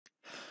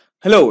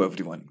Hello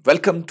everyone,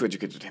 welcome to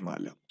educated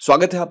Himalaya.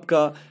 स्वागत है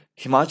आपका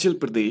हिमाचल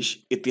प्रदेश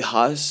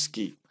इतिहास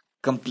की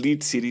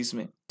कंप्लीट सीरीज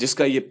में,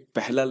 जिसका ये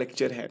पहला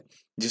लेक्चर है,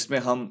 जिसमें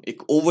हम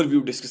एक ओवरव्यू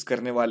डिस्कस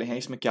करने वाले हैं।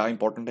 इसमें क्या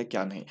इंपॉर्टेंट है,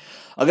 क्या नहीं।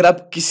 अगर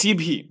आप किसी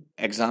भी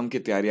एग्जाम की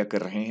तैयारियां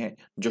कर रहे हैं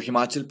जो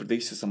हिमाचल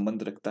प्रदेश से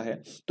संबंध रखता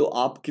है, तो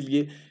आपके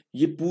लिए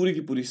ये पूरी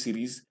की पूरी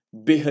सीरीज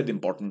बेहद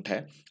इंपॉर्टेंट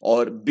है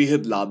और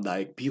बेहद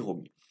लाभदायक भी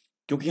होगी,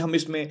 क्योंकि हम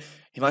इसमें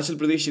हिमाचल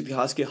प्रदेश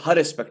इतिहास के हर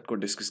एस्पेक्ट को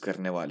डिस्कस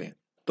करने वाले हैं।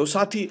 तो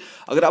साथ ही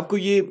अगर आपको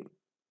ये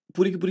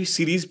पूरी की पूरी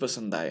सीरीज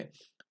पसंद आए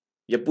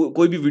या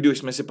कोई भी वीडियो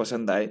इसमें से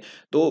पसंद आए,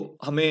 तो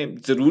हमें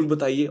जरूर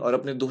बताइए और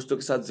अपने दोस्तों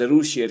के साथ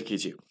जरूर शेयर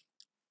कीजिए।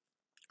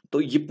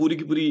 तो ये पूरी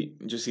की पूरी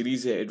जो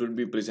सीरीज है, it will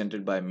be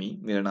presented by मी।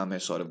 मेरा नाम है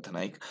सौरभ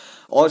धनाइक।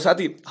 और साथ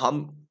ही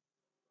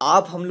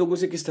आप हम लोगों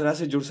से किस तरह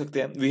से जुड़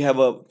सकते हैं। We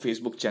have a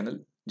Facebook channel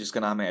जिसका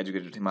नाम है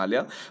एजुकेटेड हिमालय।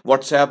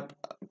 व्हाट्सएप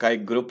का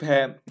एक ग्रुप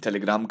है,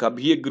 टेलीग्राम का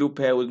भी एक ग्रुप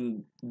है।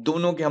 उन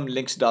दोनों के हम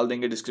लिंक्स डाल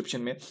देंगे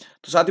डिस्क्रिप्शन में।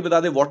 तो साथ ही बता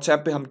दें,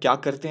 व्हाट्सएप पे हम क्या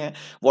करते हैं।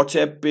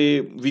 व्हाट्सएप पे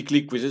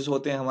वीकली क्विजेस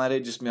होते हैं हमारे,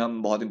 जिसमें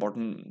हम बहुत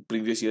इंपॉर्टेंट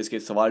प्रीवियस ईयर्स के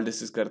सवाल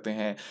डिस्कस करते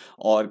हैं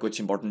और कुछ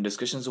इंपॉर्टेंट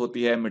डिस्कशंस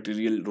होती है।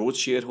 मटेरियल रोज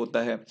शेयर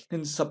होता है।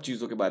 इन सब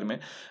चीज़ों के बारे में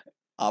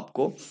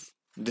आपको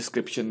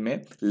डिस्क्रिप्शन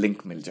में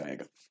लिंक मिल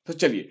जाएगा। तो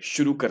चलिए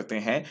शुरू करते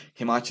हैं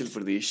हिमाचल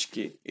प्रदेश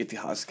के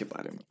इतिहास के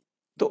बारे में।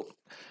 तो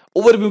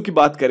ओवरव्यू की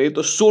बात करें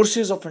तो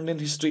सोर्सेज ऑफ इंडियन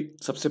हिस्ट्री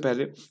सबसे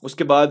पहले,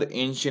 उसके बाद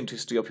ancient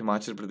history of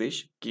Himachal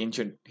Pradesh की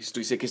एंशियंट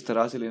हिस्ट्री से किस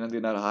तरह से लेना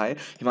देना रहा है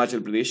हिमाचल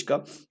प्रदेश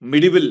का,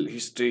 मिडिवल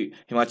हिस्ट्री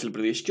हिमाचल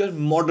प्रदेश की और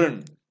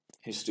मॉडर्न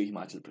हिस्ट्री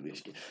हिमाचल प्रदेश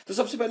की। तो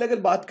सबसे पहले अगर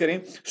बात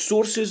करें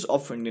सोर्सेज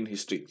ऑफ इंडियन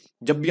हिस्ट्री,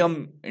 जब भी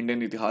हम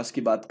इंडियन इतिहास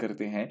की बात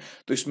करते हैं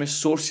तो इसमें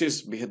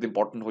सोर्सेज बेहद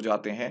इंपॉर्टेंट हो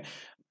जाते हैं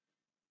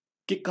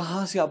कि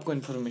कहाँ से आपको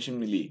इन्फॉर्मेशन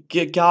मिली,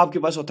 कि क्या आपके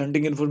पास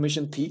ऑथेंटिक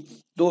इन्फॉर्मेशन थी।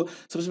 तो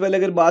सबसे पहले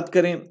अगर बात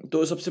करें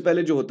तो सबसे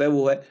पहले जो होता है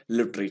वो है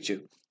लिटरेचर।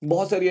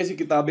 बहुत सारी ऐसी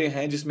किताबें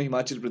हैं जिसमें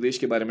हिमाचल प्रदेश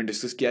के बारे में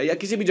डिस्कस किया है या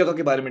किसी भी जगह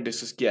के बारे में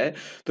डिस्कस किया है।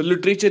 तो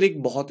लिटरेचर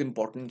एक बहुत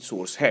इंपॉर्टेंट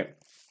सोर्स है,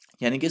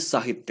 यानी कि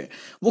साहित्य।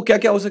 वो क्या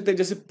क्या हो सकता है,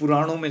 जैसे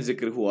पुराणों में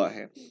जिक्र हुआ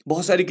है,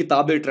 बहुत सारी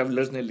किताबें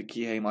ट्रेवलर्स ने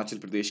लिखी है हिमाचल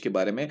प्रदेश के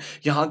बारे में,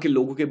 यहाँ के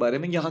लोगों के बारे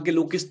में, यहाँ के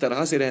लोग किस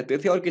तरह से रहते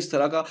थे और किस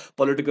तरह का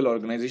पॉलिटिकल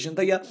ऑर्गेनाइजेशन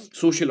था या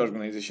सोशल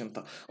ऑर्गेनाइजेशन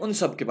था, उन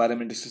सब के बारे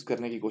में डिस्कस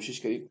करने की कोशिश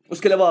करी।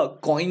 उसके अलावा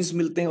कॉइन्स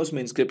मिलते हैं,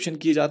 उसमें इंस्क्रिप्शन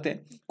किए जाते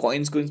हैं,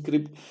 कॉइन्स को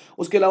इंस्क्रिप्ट।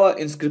 उसके अलावा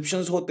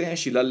इंस्क्रिप्शंस होते हैं,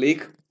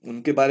 शिलालेख,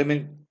 उनके बारे में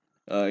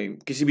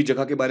किसी भी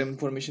जगह के बारे में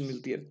इंफॉर्मेशन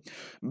मिलती है।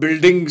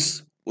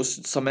 बिल्डिंग्स उस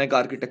समय का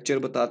आर्किटेक्चर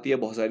बताती है,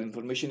 बहुत सारी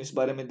इंफॉर्मेशन इस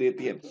बारे में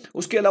देती है।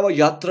 उसके अलावा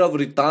यात्रा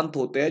वृत्तांत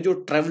होते हैं जो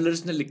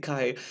ट्रैवलर्स ने लिखा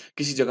है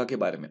किसी जगह के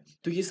बारे में,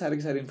 तो ये सारे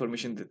के सारे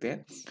इंफॉर्मेशन देते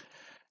हैं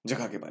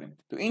जगह के बारे में।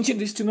 तो एंशिएंट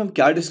हिस्ट्री में हम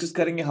क्या डिस्कस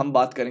करेंगे, हम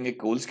बात करेंगे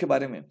कोल्स के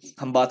बारे में,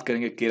 हम बात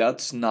करेंगे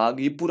किरात्स, नाग,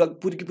 ये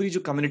पूरी की पूरी जो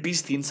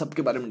कम्युनिटीज थी इन सब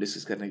के बारे में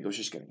डिस्कस करने की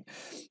कोशिश करेंगे।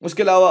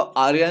 उसके अलावा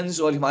आर्यंस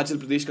और हिमाचल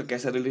प्रदेश का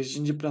कैसा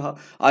रिलेशनशिप रहा,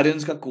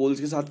 आर्यंस का कोल्स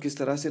के साथ किस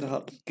तरह से रहा,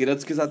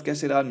 किरत्स के साथ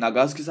कैसे रहा,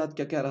 नागाज के साथ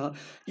क्या क्या रहा,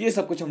 ये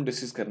सब कुछ हम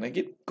डिस्कस करने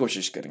की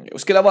कोशिश करेंगे।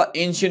 उसके अलावा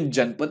एंशिएंट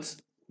जनपद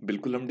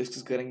बिल्कुल हम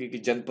डिस्कस करेंगे कि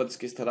जनपद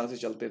किस तरह से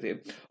चलते थे,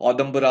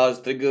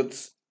 औदंबराज,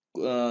 त्रिगत्स,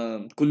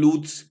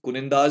 कुलूत्स,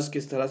 कुनिंदाज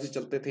किस तरह से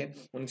चलते थे,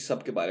 उन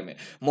सब के बारे में।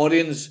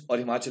 मौर्यंस और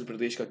हिमाचल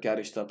प्रदेश का क्या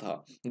रिश्ता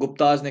था,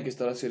 गुप्ताज ने किस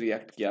तरह से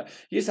रिएक्ट किया,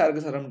 ये सारा का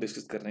सारा हम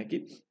डिस्कस करने की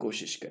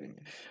कोशिश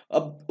करेंगे।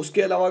 अब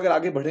उसके अलावा अगर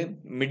आगे बढ़े,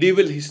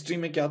 मिडिवल हिस्ट्री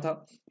में क्या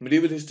था।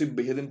 मिडिवल हिस्ट्री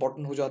बेहद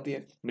इंपॉर्टेंट हो जाती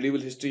है।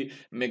 मिडिवल हिस्ट्री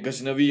में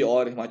गजनवी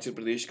और हिमाचल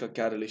प्रदेश का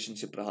क्या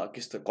रिलेशनशिप रहा,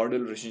 किस तरह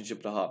कॉर्डियल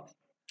रिलेशनशिप रहा,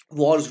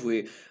 वॉर्स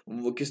हुए,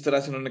 वो किस तरह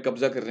से उन्होंने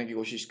कब्जा करने की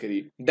कोशिश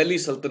करी, दिल्ली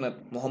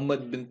सल्तनत,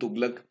 मोहम्मद बिन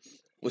तुगलक,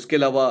 उसके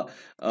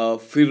अलावा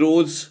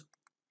फिरोज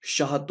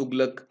शाह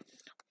तुगलक,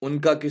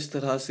 उनका किस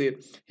तरह से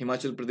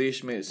हिमाचल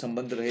प्रदेश में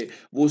संबंध रहे,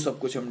 वो सब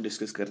कुछ हम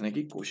डिस्कस करने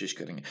की कोशिश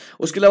करेंगे।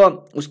 उसके अलावा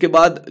उसके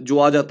बाद जो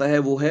आ जाता है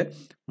वो है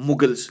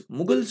मुगल्स।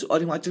 मुगल्स और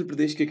हिमाचल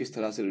प्रदेश के किस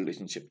तरह से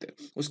रिलेशनशिप थे।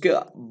 उसके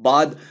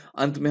बाद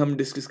अंत में हम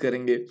डिस्कस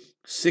करेंगे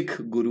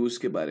सिख गुरुज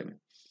के बारे में।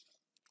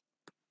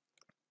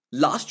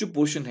 लास्ट जो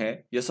पोर्शन है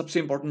या सबसे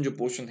इंपॉर्टेंट जो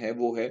पोर्शन है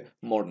वो है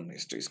मॉडर्न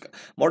हिस्ट्रीज का।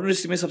 मॉडर्न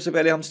हिस्ट्री में सबसे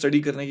पहले हम स्टडी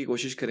करने की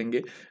कोशिश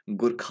करेंगे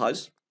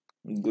गुरखाज,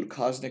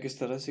 गुरखाज ने किस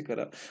तरह से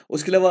करा।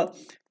 उसके अलावा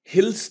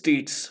हिल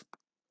स्टेट्स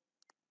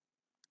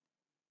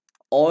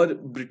और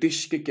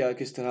ब्रिटिश के क्या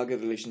किस तरह के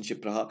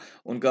रिलेशनशिप रहा,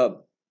 उनका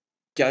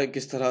क्या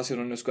किस तरह से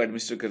उन्होंने उसको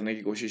एडमिनिस्टर करने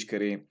की कोशिश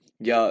करी,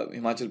 या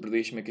हिमाचल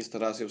प्रदेश में किस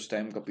तरह से उस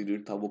टाइम का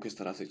पीरियड था वो किस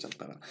तरह से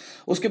चलता रहा।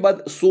 उसके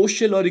बाद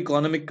सोशल और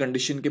इकोनॉमिक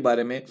कंडीशन के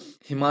बारे में,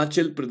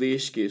 हिमाचल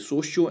प्रदेश के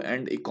सोशियो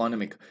एंड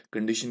इकोनॉमिक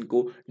कंडीशन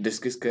को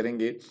डिस्कस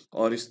करेंगे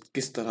और इस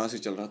किस तरह से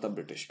चल रहा था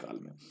ब्रिटिश काल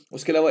में।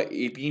 उसके अलावा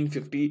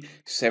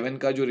 1857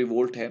 का जो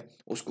रिवोल्ट है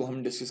उसको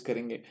हम डिस्कस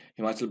करेंगे,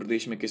 हिमाचल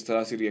प्रदेश में किस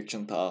तरह से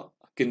रिएक्शन था,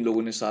 किन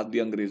लोगों ने साथ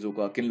दिया अंग्रेजों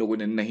का, किन लोगों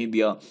ने नहीं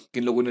दिया,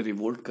 किन लोगों ने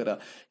रिवोल्ट करा,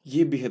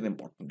 ये बेहद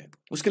इंपॉर्टेंट है।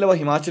 उसके अलावा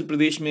हिमाचल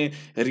प्रदेश में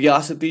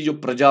रियासती जो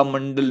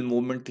प्रजामंडल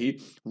मूवमेंट थी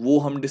वो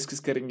हम डिस्कस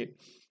करेंगे,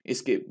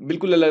 इसके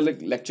बिल्कुल अलग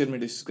अलग लेक्चर में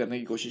डिस्कस करने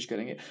की कोशिश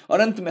करेंगे। और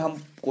अंत में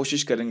हम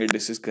कोशिश करेंगे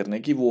डिस्कस करने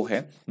की, वो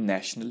है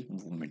नेशनल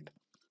मूवमेंट।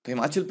 तो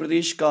हिमाचल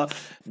प्रदेश का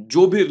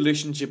जो भी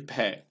रिलेशनशिप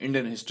है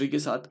इंडियन हिस्ट्री के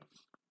साथ,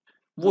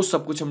 वो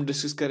सब कुछ हम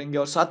डिस्कस करेंगे,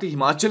 और साथ ही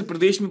हिमाचल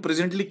प्रदेश में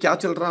प्रेजेंटली क्या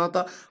चल रहा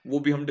था वो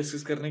भी हम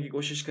डिस्कस करने की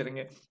कोशिश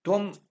करेंगे। तो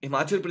हम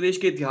हिमाचल प्रदेश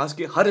के इतिहास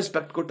के हर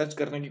एस्पेक्ट को टच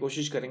करने की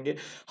कोशिश करेंगे,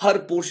 हर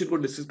पोर्शन को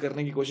डिस्कस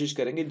करने की कोशिश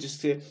करेंगे,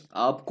 जिससे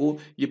आपको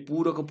ये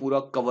पूरा का पूरा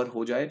कवर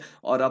हो जाए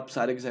और आप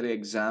सारे के सारे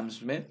एग्जाम्स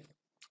में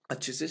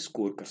अच्छे से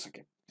स्कोर कर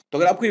सकें। तो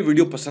अगर आपको ये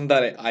वीडियो पसंद आ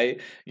रहा आए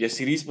या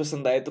सीरीज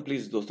पसंद आए तो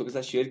प्लीज दोस्तों के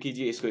साथ शेयर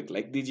कीजिए, इसको एक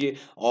लाइक दीजिए,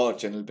 और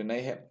चैनल पे नए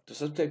हैं तो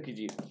सब्सक्राइब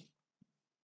कीजिए।